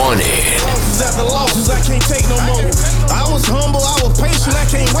Wanted. Losses after losses, I can't take no more. I was humble, I was patient, I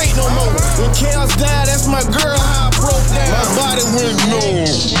can't wait no more. When Chaos died, that's my girl, how I broke down. My body went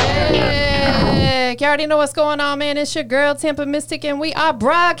numb. Hey, you already know what's going on, man. It's your girl, Tempa Mystic, and we are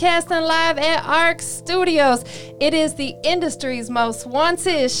broadcasting live at ARC Studios. It is the industry's most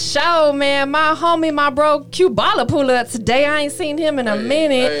wanted show, man. My homie, my bro, Q-Balla pulled up today. I ain't seen him in a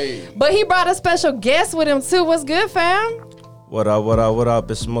minute, but he brought a special guest with him, too. What's good, fam? What up, what up, what up?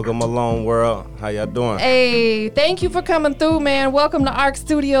 It's Smuggle Malone World. How y'all doing? Hey, thank you for coming through, man. Welcome to ARC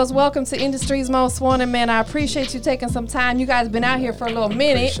Studios. Welcome to Industry's Most Wanted, man. I appreciate you taking some time. You guys been out here for a little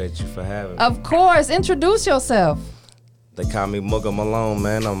minute. Appreciate you for having me. Of course. Introduce yourself. They call me Mugga Malone,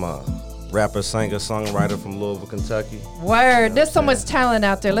 man. I'm a rapper, singer, songwriter from Louisville, Kentucky. Word. There's so much talent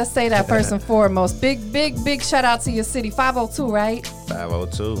out there. Let's say that first and foremost. Big shout out to your city. 502, right?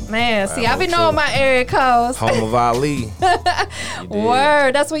 502. Man, see, I be knowing my area codes. Home of Ali.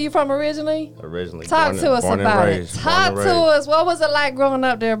 Word. That's where you from originally? Originally. Talk to us about it. Talk to us. What was it like growing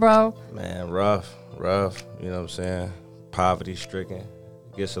up there, bro? Man, rough. You know what I'm saying? Poverty stricken.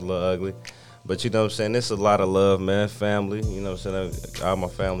 Gets a little ugly. But you know what I'm saying? It's a lot of love, man. Family, you know what I'm saying? All my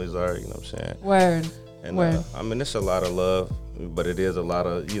families are, you know what I'm saying? Word. And Word. I mean, it's a lot of love, but it is a lot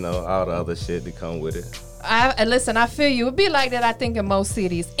of, you know, all the other shit that come with it. Listen, I feel you. It'd be like that, I think, in most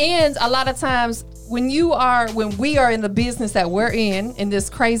cities. And a lot of times when we are in the business that we're in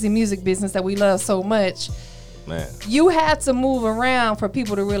this crazy music business that we love so much, man, you have to move around for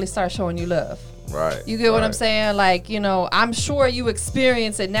people to really start showing you love. Right. You get what I'm saying? Like, you know, I'm sure you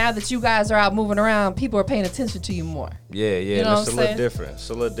experience it now that you guys are out moving around. People are paying attention to you more. Yeah. You know it's a little different. It's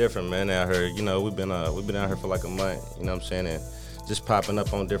a little different, man. Out here, you know, we've been out here for like a month. You know what I'm saying? And just popping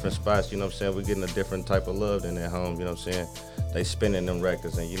up on different spots. You know what I'm saying? We're getting a different type of love than at home. You know what I'm saying? They spinning them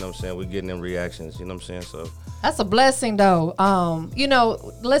records, and you know what I'm saying? We're getting them reactions. You know what I'm saying? So that's a blessing, though. You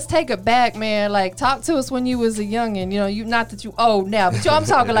know, let's take it back, man. Like, talk to us when you was a youngin'. You know, not that you old now, but I'm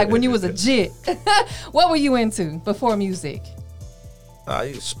talking like when you was a jit. What were you into before music?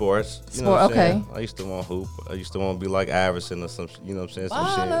 Sports. You know what I'm okay. saying? I used to want hoop. I used to want to be like Iverson or some, you know what I'm saying? Some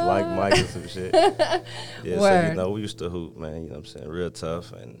shit like Mike or some shit. Yeah, Word. So you know, we used to hoop, man. You know what I'm saying? Real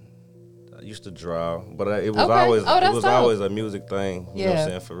tough, and I used to draw, but it was always a music thing. You know what I'm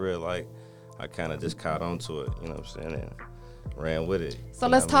saying? For real, like I kind of just caught on to it. You know what I'm saying? And ran with it. So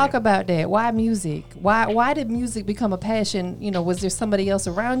let's talk about that. Why music? Why did music become a passion? You know, was there somebody else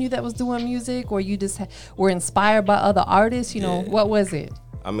around you that was doing music, or you just were inspired by other artists? You know, what was it?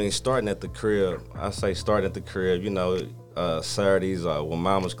 I mean, starting at the crib. You know, Saturdays when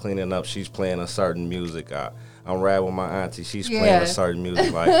Mama's cleaning up, she's playing a certain music. I'm riding with my auntie. She's playing a certain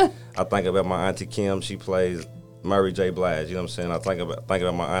music. Like I think about my auntie Kim. She plays Mary J. Blige. You know what I'm saying? I think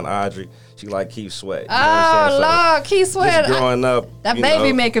about my aunt Audrey. She like Keith Sweat. You know what I'm saying? Lord, Keith Sweat. Just growing up, that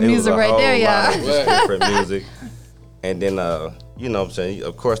baby making music right there, y'all. Different music. And then, you know what I'm saying?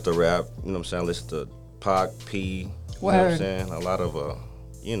 Of course, the rap. You know what I'm saying? I listen to Pac, P. You know what I'm saying? A lot of,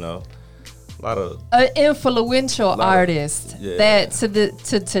 you know. An influential artist that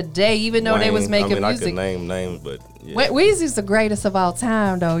to today, even though Wayne, they was making music. I could name names, but Weezy's the greatest of all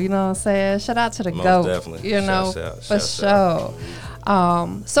time, though. You know what I'm saying? Shout out to the GOAT. Definitely. You know, for sure.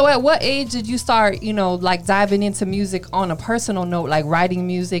 So at what age did you start, you know, like diving into music on a personal note, like writing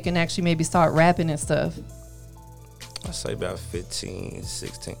music and actually maybe start rapping and stuff? I say about 15,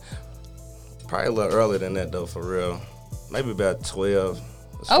 16. Probably a little earlier than that, though, for real. Maybe about 12.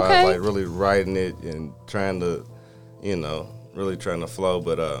 As far as like really writing it and trying to, you know, really trying to flow.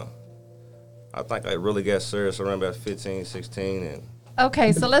 But I think I really got serious around about 15, 16. And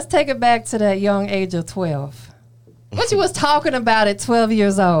okay, so let's take it back to that young age of 12. What you was talking about at 12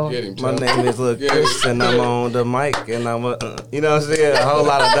 years old? My name is Lil Chris, and I'm on the mic, and I'm you know what I'm saying? A whole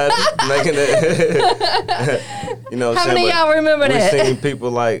lot of that, making it. You know what I'm saying? How many of y'all remember that? We seen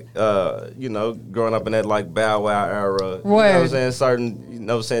people like, you know, growing up in that like Bow Wow era. Word. You know what I'm saying? Certain, you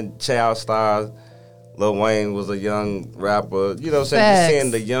know what I'm saying, child stars. Lil Wayne was a young rapper. You know what I'm saying? Just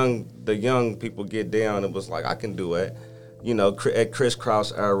seeing the young people get down, it was like, I can do it. You know, at Criss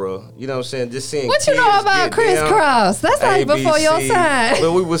Cross era, you know what I'm saying? Just seeing what you know about Criss Cross? That's like before your time.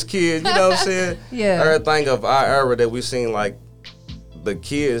 When we was kids, you know what I'm saying? Yeah. Everything of our era that we seen like the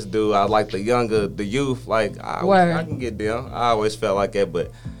kids do, I like the youth, like I can get down. I always felt like that,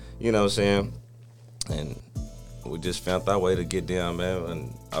 but you know what I'm saying? And we just found our way to get down, man.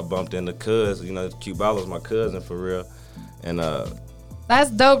 And I bumped into Cuz, you know, Q-Balla's my cousin for real. And that's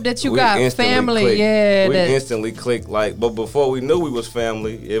dope that you got family. Clicked. Yeah. We instantly clicked, like, but before we knew we was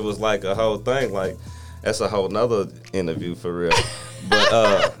family, it was like a whole thing. Like, that's a whole nother interview for real.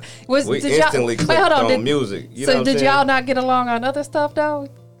 But we instantly clicked on music. You know so did y'all not get along on other stuff though?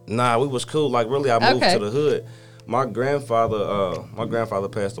 Nah, we was cool. Like really, I moved to the hood. My grandfather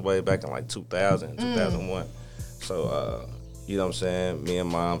passed away back in like 2001. So, you know what I'm saying? Me and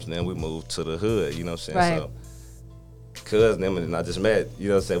moms, and then we moved to the hood, you know what I'm saying? Right. So, cuz them and I just met, you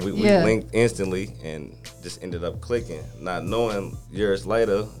know what I'm saying? We linked instantly and just ended up clicking, not knowing years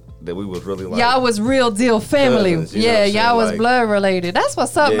later that we was really like y'all was real deal family. Cousins, Y'all was like, blood related. That's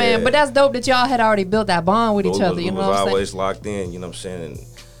what's up, man. But that's dope that y'all had already built that bond with each other. You know what I'm saying? We was always locked in, you know what I'm saying? And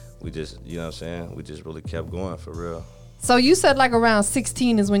we just, you know what I'm saying? We just really kept going for real. So you said like around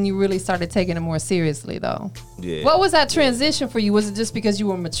 16 is when you really started taking it more seriously, though. Yeah. What was that transition for you? Was it just because you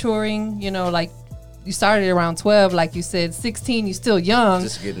were maturing? You know, like you started around 12, like you said. 16, you still young.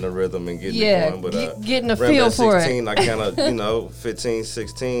 Just getting the rhythm and getting it going. But, getting a feel for it. 16, I kind of, you know, 15,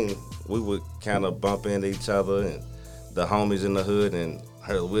 16, we would kind of bump into each other and the homies in the hood, and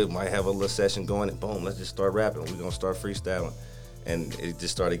we might have a little session going, and boom, let's just start rapping. We're going to start freestyling. And it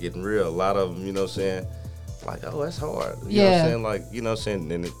just started getting real. A lot of them, you know what I'm saying, like, oh, that's hard. You know what I'm saying? Like, you know what I'm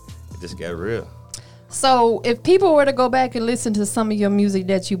saying? And it just got real. So if people were to go back and listen to some of your music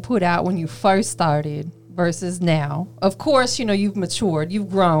that you put out when you first started versus now, of course, you know, you've matured, you've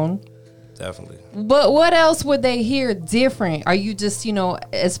grown. Definitely. But what else would they hear different? Are you just, you know,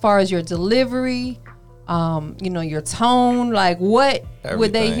 as far as your delivery, you know, your tone, like what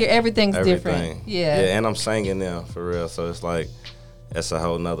would they hear? Everything's different. Yeah. Yeah, and I'm singing now, for real. So it's like, that's a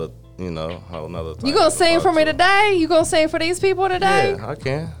whole nother, you know, whole nother thing. You gonna sing for me today? You gonna sing for these people today? Yeah, I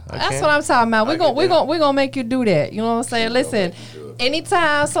can. That's what I'm talking about. We're gonna make you do that. You know what I'm saying? Listen,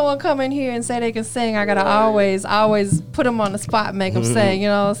 anytime someone come in here and say they can sing, I gotta always put them on the spot and make them sing. You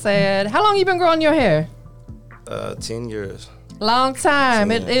know what I'm saying? How long you been growing your hair? 10 years. Long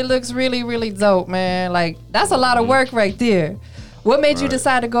time. It looks really, really dope, man. Like that's a lot of work right there. What made you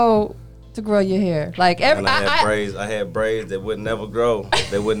decide to grow your hair? Like I had braids that would never grow.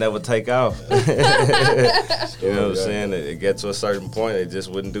 They would never take off. You know what I'm saying? It got to a certain point, it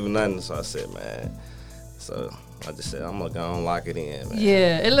just wouldn't do nothing. So I said, man. So I just said, I'm gonna go and lock it in, man.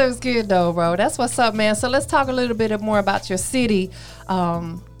 Yeah, it looks good though, bro. That's what's up, man. So let's talk a little bit more about your city.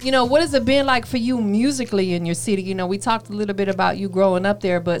 You know, what has it been like for you musically in your city? You know, we talked a little bit about you growing up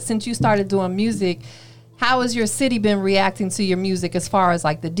there, but since you started doing music, how has your city been reacting to your music as far as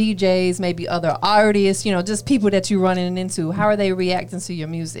like the DJs, maybe other artists, you know, just people that you're running into? How are they reacting to your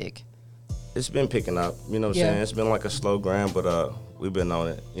music? It's been picking up, you know what I'm saying? It's been like a slow grind, but we've been on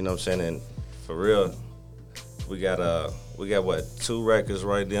it, you know what I'm saying? And for real, we got what, 2 records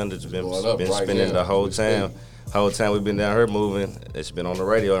right there that's been spinning the whole time. Whole time we've been down here moving, it's been on the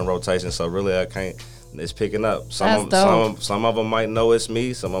radio in rotation. So really, it's picking up. Some of them might know it's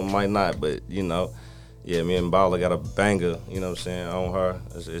me, some of them might not. But you know, yeah, me and Bala got a banger. You know what I'm saying? On her,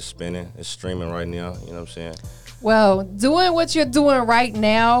 it's spinning, it's streaming right now. You know what I'm saying? Well, doing what you're doing right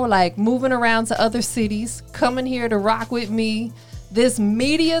now, like moving around to other cities, coming here to rock with me. This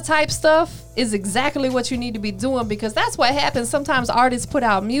media type stuff is exactly what you need to be doing, because that's what happens. Sometimes artists put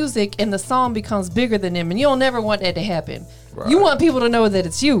out music and the song becomes bigger than them, and you don't never want that to happen. Right. You want people to know that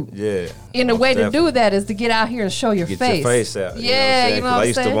it's you. Yeah. And the way to do that is to get out here and show your face. Get your face out. Yeah, you know what I'm saying? I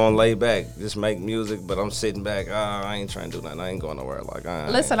used to want to lay back, just make music, but I'm sitting back. I ain't trying to do nothing. I ain't going nowhere. Like,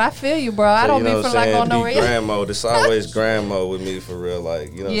 listen, I feel you, bro. I don't be feeling like going nowhere. Grand mode. It's always grand mode with me for real.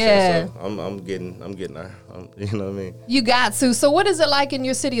 Like, you know what I'm saying? So I'm getting there. You know what I mean? You got to. So what is it like in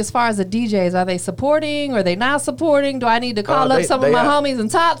your city as far as the DJs? Are they supporting? Are they not supporting? Do I need to call up some of my homies and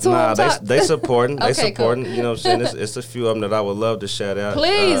talk to them? Nah, they supporting. They supporting. Cool. You know what I'm saying? It's a few of them that I would love to shout out.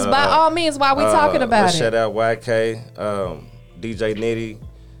 Please, by all means, while we talking about it. Shout out YK, DJ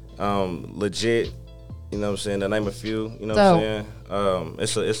Nitty, Legit. You know what I'm saying? To name a few. You know what I'm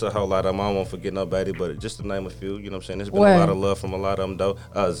saying? It's a whole lot of them. I don't want to forget nobody, but just to name a few. You know what I'm saying? There's been a lot of love from a lot of them though.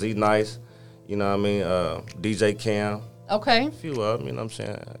 Z Nice. You know what I mean? DJ Cam. Okay. A few of them, you know what I'm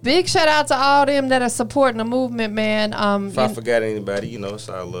saying? Big shout out to all them that are supporting the movement, man. If I forgot anybody, you know, it's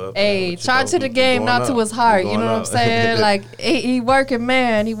all love. Hey, charge to the game, not to his heart. You know what I'm saying? Like, he working,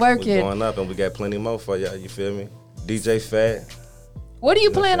 man. He working. We're going up, and we got plenty more for y'all. You feel me? DJ Fat. What do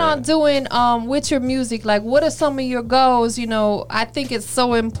you plan on doing with your music? Like, what are some of your goals? You know, I think it's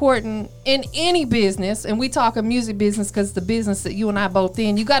so important in any business, and we talk a music business because the business that you and I both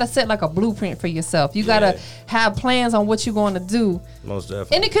in, you got to set like a blueprint for yourself. You got to have plans on what you're going to do. Most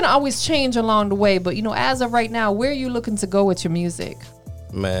definitely. And it can always change along the way. But, you know, as of right now, where are you looking to go with your music?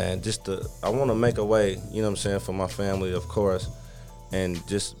 Man, I want to make a way, you know what I'm saying, for my family, of course. And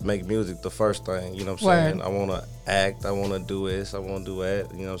just make music the first thing, you know what I'm saying? I want to act, I want to do this, I want to do that,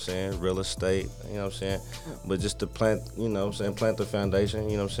 you know what I'm saying? Real estate, you know what I'm saying? But just to plant, you know what I'm saying, plant the foundation,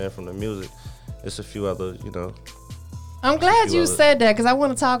 you know what I'm saying, from the music. It's a few other, you know, I'm glad you said that because I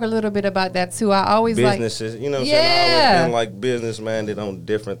want to talk a little bit about that too. I always businesses, you know what I'm saying? I always been like business-minded on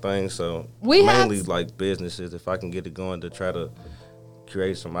different things. So mainly like businesses, if I can get it going to try to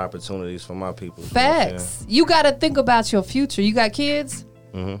create some opportunities for my people. Facts. You got to think about your future. You got kids?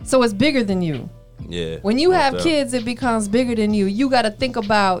 Mm-hmm. So it's bigger than you. Yeah. When you have kids, it becomes bigger than you. You got to think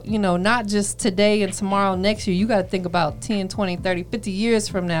about, not just today and tomorrow, next year. You got to think about 10, 20, 30, 50 years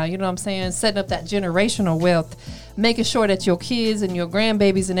from now. You know what I'm saying? Setting up that generational wealth, making sure that your kids and your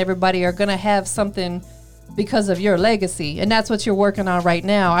grandbabies and everybody are going to have something because of your legacy. And that's what you're working on right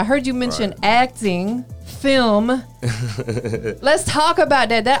now. I heard you mention acting, film. Let's talk about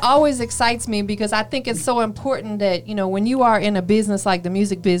that. That always excites me because I think it's so important that, when you are in a business like the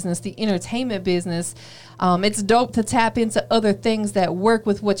music business, the entertainment business, it's dope to tap into other things that work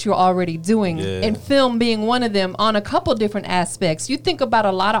with what you're already doing. Yeah. And film being one of them on a couple different aspects. You think about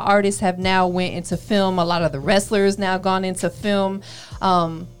a lot of artists have now went into film. A lot of the wrestlers now gone into film.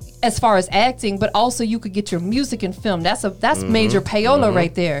 As far as acting, but also you could get your music in film. That's major payola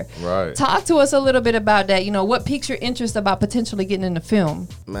right there. Right. Talk to us a little bit about that. What piques your interest about potentially getting into film?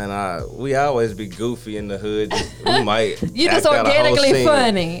 Man, we always be goofy in the hood. We might you just organically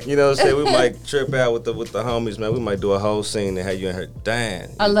funny. You know what I'm saying? We might trip out with the homies, man. We might do a whole scene and have you in her.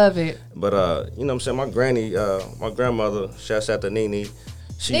 Damn. I love it. But you know what I'm saying? My granny, my grandmother, shouts out to Nene.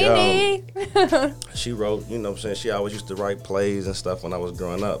 She wrote, you know what I'm saying, she always used to write plays and stuff when I was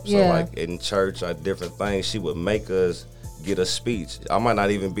growing up. So like in church or different things, she would make us get a speech. I might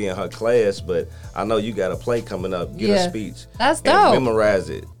not even be in her class, but I know you got a play coming up, get a speech. That's dope. And memorize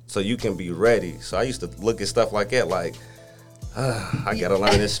it so you can be ready. So I used to look at stuff like that like, I gotta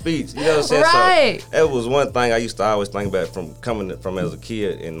learn this speech. You know what I'm saying? Right. So that was one thing I used to always think about coming from as a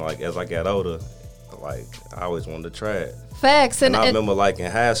kid, and like as I got older, like I always wanted to try it. Facts. And I remember like in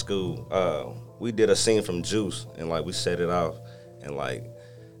high school, we did a scene from Juice and like we set it off and like,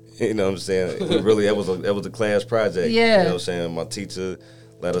 you know what I'm saying? It was a class project. Yeah. You know what I'm saying? My teacher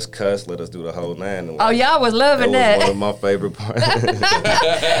let us cuss, let us do the whole nine. And like, y'all was loving that. Was one of my favorite parts.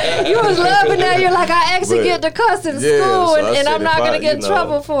 You was loving that. You're like, I actually get to cuss in school, so and I'm not going to get in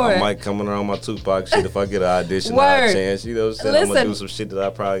trouble for it. I might come around my Tupac shit if I get an audition or a chance. You know what I'm saying? I'm going to do some shit that I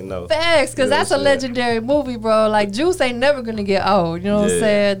probably know. Facts, because that's a legendary movie, bro. Like, Juice ain't never going to get old. You know what I'm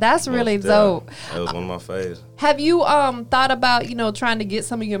saying? That's really dope. That was one of my faves. Have you thought about, trying to get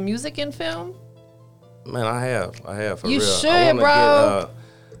some of your music in film? Man, I have, for real. You should, bro.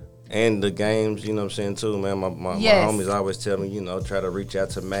 And the games, you know what I'm saying, too, man. My homies always tell me, try to reach out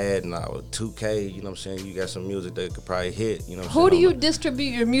to Madden or 2K, you know what I'm saying? You got some music that could probably hit, you know what I'm saying? Who do you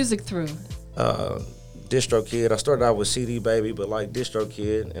distribute your music through? DistroKid. I started out with CD Baby, but like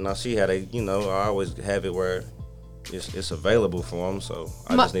DistroKid, and I see how they, I always have it where it's available for them, so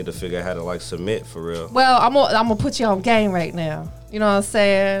I just need to figure out how to like submit for real. Well, I'm gonna put you on game right now. You know what I'm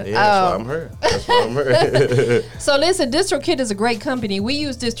saying? Yeah, that's why I'm here. So listen, DistroKid is a great company. We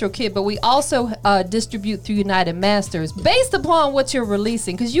use DistroKid, but we also distribute through United Masters based upon what you're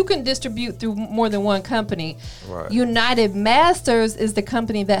releasing, because you can distribute through more than one company. Right. United Masters is the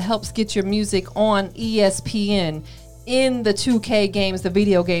company that helps get your music on ESPN in the 2K games, the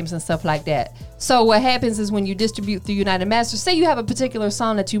video games and stuff like that. So what happens is when you distribute through United Masters, say you have a particular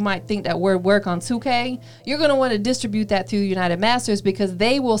song that you might think that would work on 2K, you're going to want to distribute that through United Masters because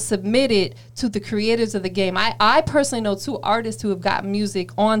they will submit it to the creators of the game. I personally know 2 artists who have got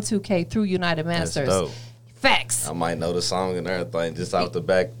music on 2K through United Masters. That's dope. Facts. I might know the song and everything just off the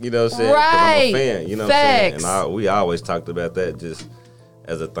back, you know what I'm saying? Right. 'Cause I'm a fan, you know Facts. what I'm saying? And we always talked about that just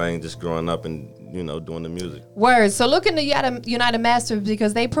as a thing, just growing up and doing the music. Word. So look into United Masters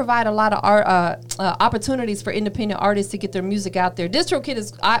because they provide a lot of opportunities for independent artists to get their music out there.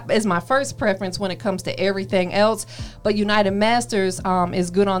 DistroKid is my first preference when it comes to everything else, but United Masters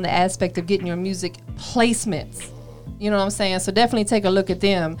is good on the aspect of getting your music placements. You know what I'm saying? So definitely take a look at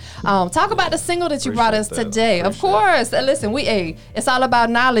them. Talk about the single that you brought us today. Of course. Listen, it's all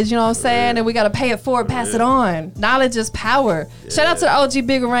about knowledge, you know what I'm saying? And we got to pay it forward, pass it on. Knowledge is power. Yeah. Shout out to the OG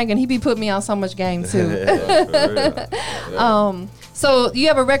Bigger Rankin. He be putting me on so much game, too. So you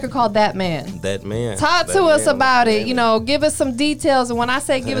have a record called That Man. That Man. Talk to us about it. Give us some details. And when I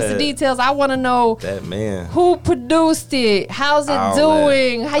say give us the details, I want to know That Man. Who produced it? How's it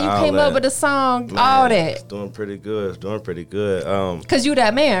doing? How you came up with the song? Man, all that. It's doing pretty good. Cause you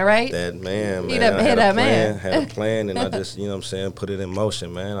that man, right? That man, man. Had a plan, and I just, you know what I'm saying, put it in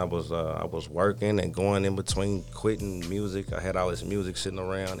motion, man. I was working and going in between quitting music. I had all this music sitting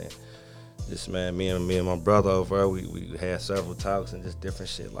around, and just, man, me and my brother over, we had several talks and just different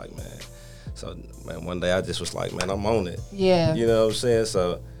shit, like, man. So, man, one day I just was like, man, I'm on it. Yeah. You know what I'm saying?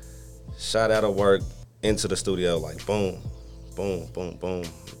 So, shot out of work, into the studio, like boom, boom, boom, boom.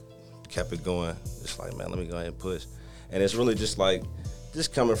 Kept it going. Just like, man, let me go ahead and push. And it's really just like,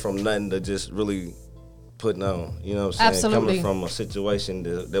 just coming from nothing to just really putting on. You know what I'm saying? Absolutely. Coming from a situation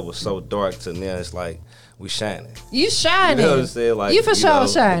that was so dark to now, it's like, we shining. You shining. You know what I'm saying? Like, you for sure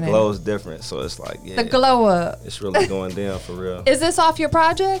shining. The glow is different. So it's like, yeah. The glow up. It's really going down for real. Is this off your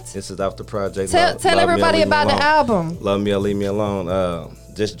project? This is off the project. Tell everybody about the album. Love Me or Leave Me Alone.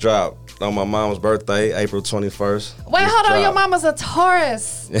 Just dropped on my mom's birthday, April 21st. Wait, hold on. Your mama's a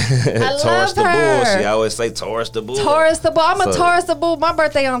Taurus. I Taurus love the her. Bull. She always say Taurus the Bull. Taurus the Bull. I'm a Taurus the Bull. My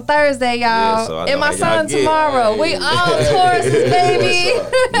birthday on Thursday, y'all. Yeah, so and my son tomorrow. Hey. We all Tauruses, baby.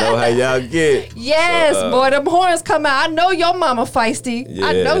 Know how y'all get. Yes, so, boy, them horns come out. I know your mama feisty. Yeah,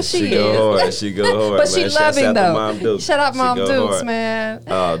 I know she go is. hard. She go hard. But man. she loving though. Mom Dukes. Shout out Mom Dukes, hard. man.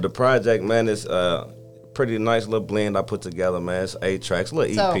 The project, man, is pretty nice little blend I put together, man. It's 8 tracks,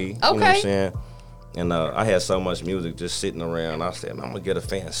 little EP. Okay. You know what I'm saying? And I had so much music just sitting around. I said, man, I'm gonna get a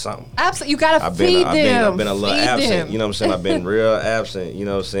fan something. Absolutely, you gotta feed them. I've been a little absent. You know what I'm saying? I've been real absent. You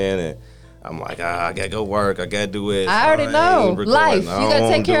know what I'm saying? And I'm like, I gotta go work. I gotta do it. I already know. Life. You gotta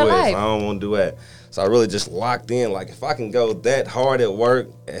take care of life. I don't want to do that. So I really just locked in. Like, if I can go that hard at work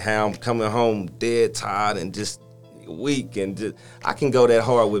and how I'm coming home dead tired and just weak, and just, I can go that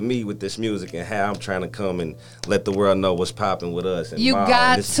hard with me with this music and how I'm trying to come and let the world know what's popping with us. And you Ball,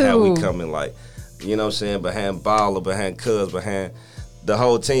 got this to. Is how we coming, like, you know what I'm saying, behind Baller, behind Cuz, behind the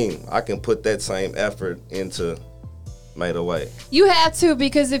whole team. I can put that same effort into Made Away. You have to,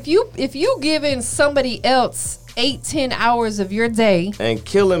 because if you giving somebody else 8-10 hours of your day and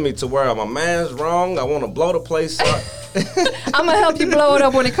killing me to where my man's wrong, I want to blow the place up. I'm gonna help you blow it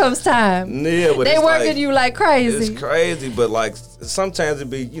up when it comes time. Yeah, but they working you like crazy. It's crazy, but like sometimes it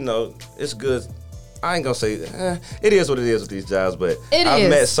be, you know, it's good. I ain't gonna say it is what it is with these jobs, but I've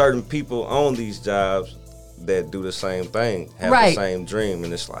met certain people on these jobs that do the same thing, have the same dream,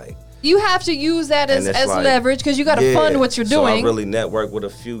 and it's like you have to use that as like, leverage, because you got to fund what you're doing. So I really networked with a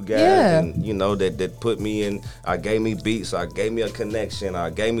few guys, and you know that put me in. I gave me beats, I gave me a connection, I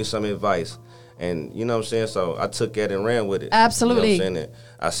gave me some advice, and you know what I'm saying. So I took that and ran with it. Absolutely. You know what I'm saying?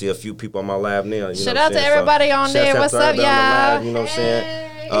 I see a few people on my live now. You Shout know out to everybody on there. What's up, y'all? You know what I'm saying?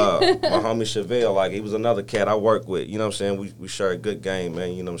 My homie Chevelle, like, he was another cat I worked with. You know what I'm saying? We shared a good game,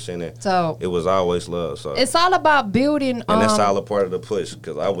 man. You know what I'm saying? So it was always love. So it's all about building. And that's all a part of the push,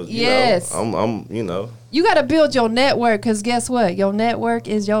 because I was, you know, I'm, you know. You got to build your network, because guess what? Your network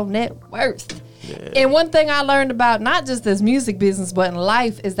is your net worth. Yeah. And one thing I learned about not just this music business, but in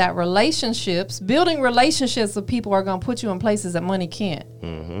life, is that building relationships with people are going to put you in places that money can't.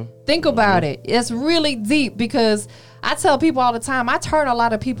 Mm-hmm. Think about it. It's really deep, because I tell people all the time, I turn a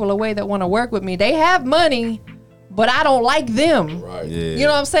lot of people away that want to work with me. They have money, but I don't like them. Right. Yeah. You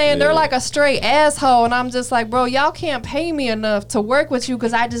know what I'm saying? Yeah. They're like a straight asshole, and I'm just like, bro, y'all can't pay me enough to work with you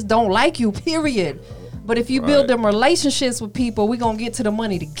because I just don't like you, period. But if you build them relationships with people, we're going to get to the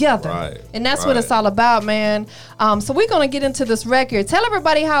money together. Right. And that's what it's all about, man. So we're going to get into this record. Tell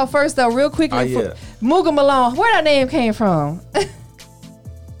everybody how first, though, real quickly. Mooga Malone, where that name came from?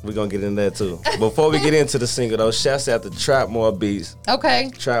 We're going to get into that, too. Before we get into the single, though, shouts out to Trapmore Beats.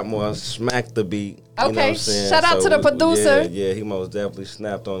 Okay. Trapmore smacked the beat. Okay. You know what I'm saying? Shout out to the producer. Yeah, he most definitely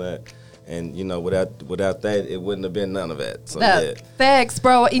snapped on that. And, you know, without that, it wouldn't have been none of that. So, Facts,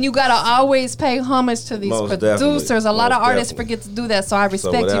 bro. And you got to always pay homage to these producers. Definitely. A lot of artists forget to do that, so I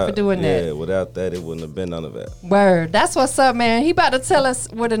respect you for doing that. Yeah, without that, it wouldn't have been none of that. Word. That's what's up, man. He about to tell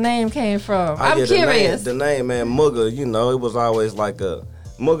us where the name came from. I'm curious. The name, man, Mooga, you know, it was always like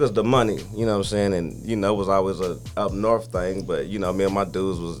Mooga's the money, you know what I'm saying? And, you know, it was always a up north thing. But, you know, me and my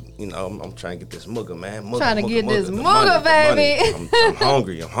dudes was, you know, I'm trying to get this Mooga, man. Trying to get this Mooga, baby.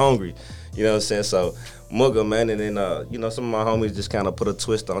 I'm hungry. You know what I'm saying? So, Mooga, man. And then, you know, some of my homies just kind of put a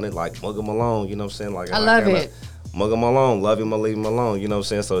twist on it, like Mooga Malone, you know what I'm saying? Like, I love it. Mooga Malone, love him or leave him alone, you know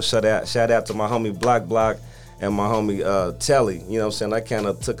what I'm saying? So, shout out to my homie Block and my homie Telly, you know what I'm saying? I kind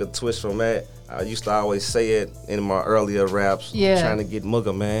of took a twist from that. I used to always say it in my earlier raps. Yeah. Trying to get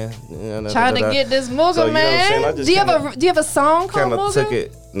Mooga, man. Trying to get this Mooga, man. Do you have a song called Mooga? Kind of took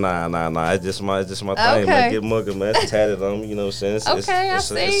it. Nah. It's just my thing, man. Get Mooga, man. It's tatted on me, you know what I'm saying? It's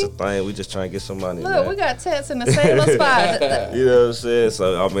a thing. We just trying to get some money, Look, we got tats in the same little spot. You know what I'm saying?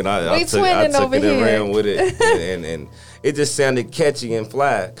 So, I mean, I took it and ran with it. and it just sounded catchy and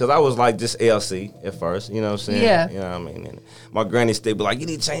fly. Because I was like just LC at first, you know what I'm saying? Yeah. You know what I mean? And my granny still be like, you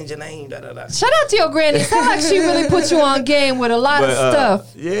need to change your name, da-da-da. Shout out to your granny. Sound like she really put you on game with a lot of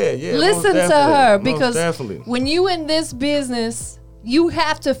stuff. Yeah. Listen to her, because when you in this business, you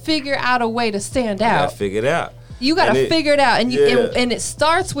have to figure out a way to stand out. I figure it out. You got to figure it out, and and it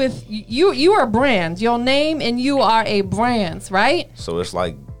starts with you. You are a brand. Your name and you are a brand, right? So it's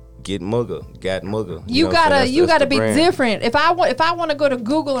like got Mugga. You gotta be different. If I want to go to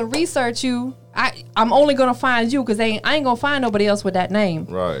Google and research you, I'm only gonna find you because I ain't gonna find nobody else with that name.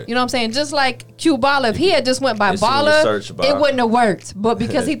 Right. You know what I'm saying? Just like Q Baller, if he had just went by Baller, it wouldn't have worked. But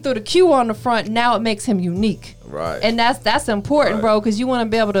because he threw the Q on the front, now it makes him unique. Right. And that's important, bro, because you want to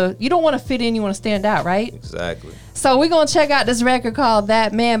be able to. You don't want to fit in. You want to stand out, right? Exactly. So we're gonna check out this record called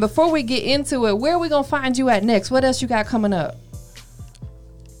That Man. Before we get into it, where are we gonna find you at next? What else you got coming up?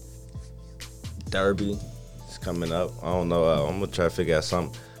 Derby is coming up. I don't know. I'm gonna try to figure out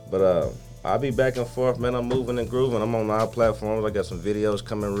something. But I'll be back and forth, man. I'm moving and grooving. I'm on all platforms. I got some videos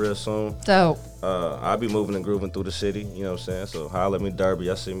coming real soon. Dope. I'll be moving and grooving through the city. You know what I'm saying? So holler at me, Derby.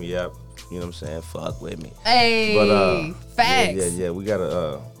 Y'all see me out. You know what I'm saying? Fuck with me. Hey. But facts. Yeah. We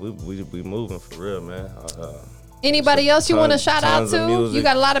gotta we moving for real, man. Anybody else you want to shout out to? You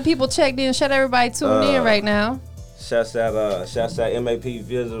got a lot of people checked in. Shout everybody tuned in right now. Shouts out MAP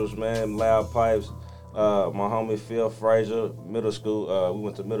Visuals, man. Loud Pipes. My homie Phil Frazier, middle school. We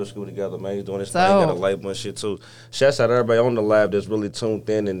went to middle school together, man. He's doing this thing, got a label and shit too. Shouts out everybody on the lab that's really tuned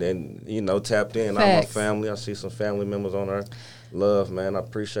in and you know, tapped in. All my family. I see some family members on there. Love, man. I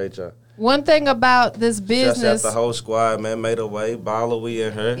appreciate y'all. One thing about this business. Shouts out the whole squad, man. Made a way. Baller, we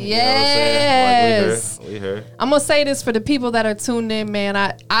in her. Yes. You know what I'm saying? Like, we here. I'm going to say this for the people that are tuned in, man.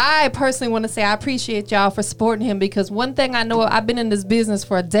 I personally want to say I appreciate y'all for supporting him because one thing I know, I've been in this business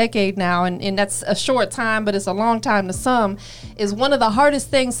for a decade now, and that's a short time, but it's a long time to some, is one of the hardest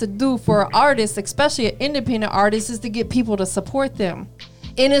things to do for artists, especially an independent artist, is to get people to support them.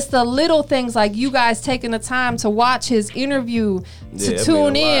 And it's the little things like you guys taking the time to watch his interview, to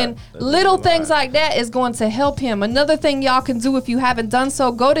tune in. Little things like that is going to help him. Another thing y'all can do if you haven't done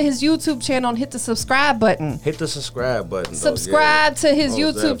so, go to his YouTube channel and hit the subscribe button. Hit the subscribe button. Subscribe to his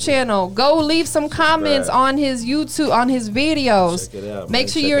YouTube channel. Go leave some comments on his YouTube, on his videos. Check it out, Make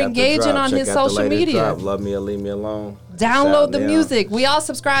sure you're engaging on his social media. Love me or leave me alone. Download the music. We all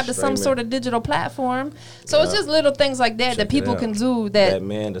subscribe to some sort of digital platform. So it's just little things like that that people can do. That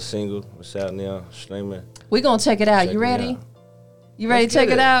Man, the single, it's out now, streaming. We're going to check it out. You ready? You ready to check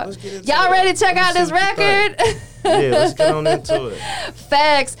it out? Y'all ready to check out this record? Yeah, let's get on into it.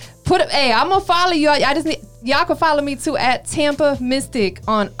 Facts. Hey, I'm going to follow you. Y'all can follow me too at Tampa Mystic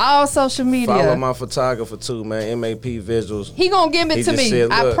on all social media. Follow my photographer too, man. MAP Visuals. He gonna give it to me.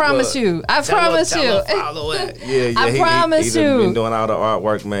 Said, I promise you. I promise you. Follow it. Yeah. I promise you. He's been doing all the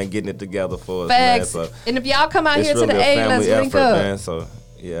artwork, man, getting it together for us. Facts. Man. So and if y'all come out here to the A, let's link up. Man. So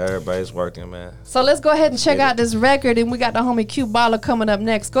yeah, everybody's working, man. So let's go ahead and check out this record, and we got the homie Q Baller coming up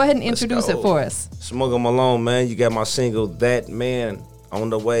next. Go ahead and introduce it for us. Smuggle Malone, man. You got my single That Man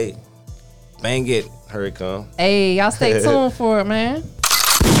on the way. Bang it. Here it come. Hey, y'all stay tuned for it, man.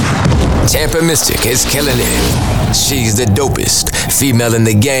 Tampa Mystic is killing it. She's the dopest female in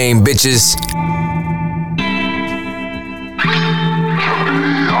the game, bitches.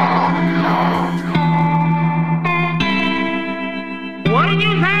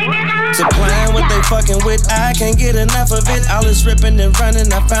 Supplying what they fucking with, I can't get enough of it. All is ripping and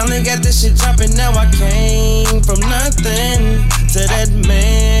running, I finally got this shit jumping. Now I came from nothing to that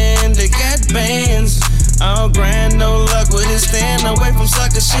man that got bands. All grind, no luck with it, staying away from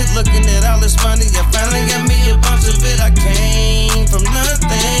sucker shit. Looking at all this money, I finally got me a bunch of it. I came from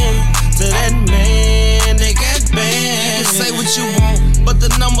nothing to that man that got bands. You can say what you want, but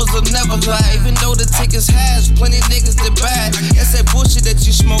the numbers will never lie. Even though the tickets high, plenty niggas that buy. That's that bullshit that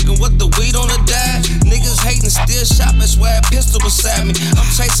you smoking, what the weed on the die. Niggas hating, still shopping, swear a pistol beside me. I'm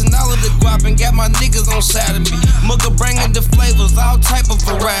chasing all of the guap and got my niggas on side of me. Mugga bringing the flavors, all type of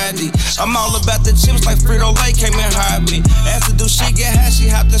variety. I'm all about the chips like Frito-Lay came and hired me. After do she get high, she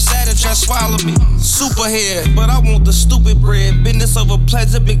hopped inside and try to swallow me. Superhead, but I want the stupid bread. Business over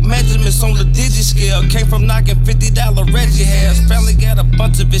pleasure, big measurements on the digi scale. Came from knocking $50 Reggie hairs. Family got a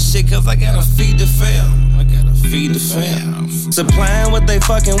bunch of this shit, cause I gotta feed the fam. Feed the fam. Supplying what they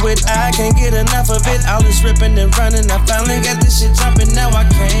fucking with, I can't get enough of it. All this ripping and running, I finally got this shit jumping. Now I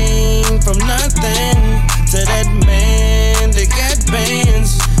came from nothing to that man that got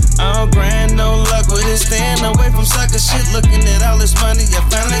bands. All grind, no luck with it, staying away from sucker shit. Looking at all this money, I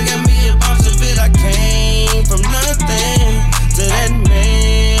finally got me a bunch of it. I came from nothing to that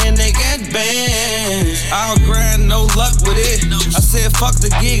man that got bands. All grind, no luck with it. I said fuck the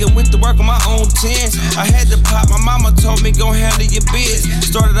gig and went to work on my own 10. I had to pop, my mama told me go handle your biz.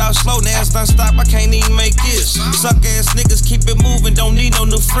 Started out slow, now it's done stop, I can't even make this. Suck ass niggas keep it moving, don't need no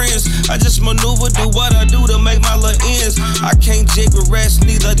new friends. I just maneuver, do what I do to make my little ends. I can't jig with rats,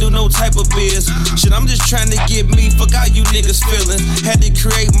 neither do no type of biz. Shit, I'm just trying to get me, fuck how you niggas feeling. Had to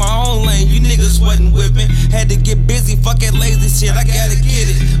create my own lane, you niggas wasn't whipping. Had to get busy, fuck that lazy shit, I gotta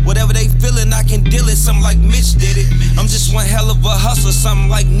get it. Whatever they feeling, I can deal it, something like Mitch did it. I'm just one hell of a hustler, something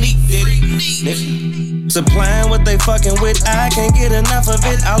like Neek did it. Supplying what they fucking with, I can't get enough of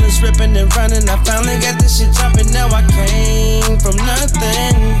it. All this ripping and running, I finally got this shit jumping. Now I came from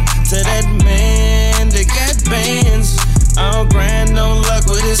nothing to that man that got bands. All grind, no luck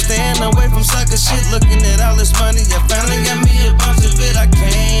with it, staying away from sucker shit. Looking at all this money, I finally got me